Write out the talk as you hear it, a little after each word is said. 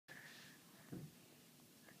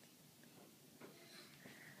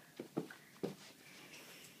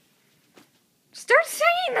Start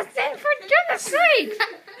saying the thing for goodness sake.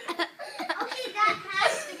 Okay, that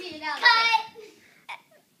has to be enough.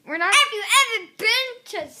 We're not. Have you ever been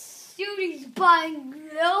to Sudie's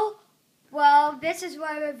Bar&grill? Well, this is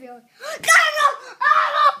what I reveal. And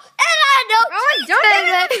I know. Oh, don't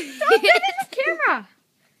get it in the camera.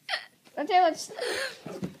 Okay, let's.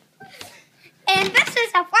 And this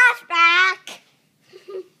is a flashback.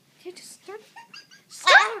 Okay, just start.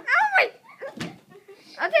 Oh my.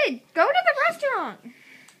 Okay, go to the restaurant.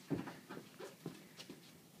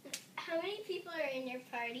 How many people are in your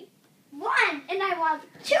party? 1, and I want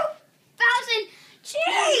 2,000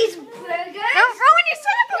 cheeseburgers. No, Rohan, you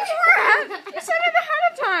said it beforehand. You said it ahead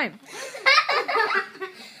of time.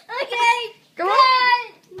 Okay. Go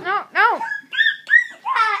on. No.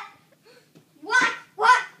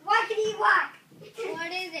 What can you walk?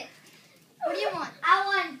 What is it? What do you want? I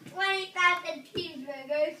want 20,000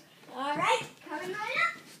 cheeseburgers. All right, coming right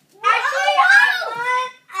up. Whoa! Actually,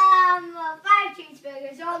 I want 5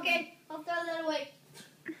 cheeseburgers. Okay, I'll throw that away.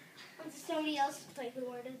 Somebody else play who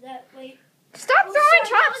ordered that. Wait. Stop throwing Who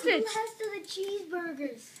chopsticks. has to the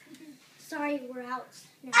cheeseburgers? Sorry, we're out.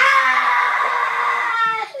 No.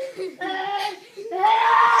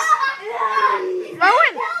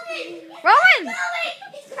 Rohan,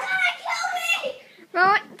 He's gonna kill me!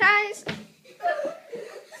 Rohan, guys.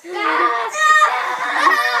 He's gonna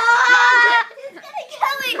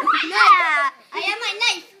kill me! I have my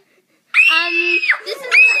knife. This is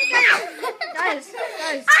Guys.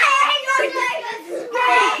 okay,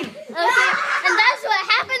 and that's what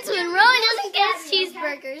happens when Rohan doesn't get his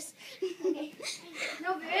cheeseburgers. No,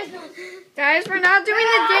 there is no. Guys, we're not doing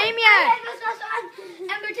the game yet.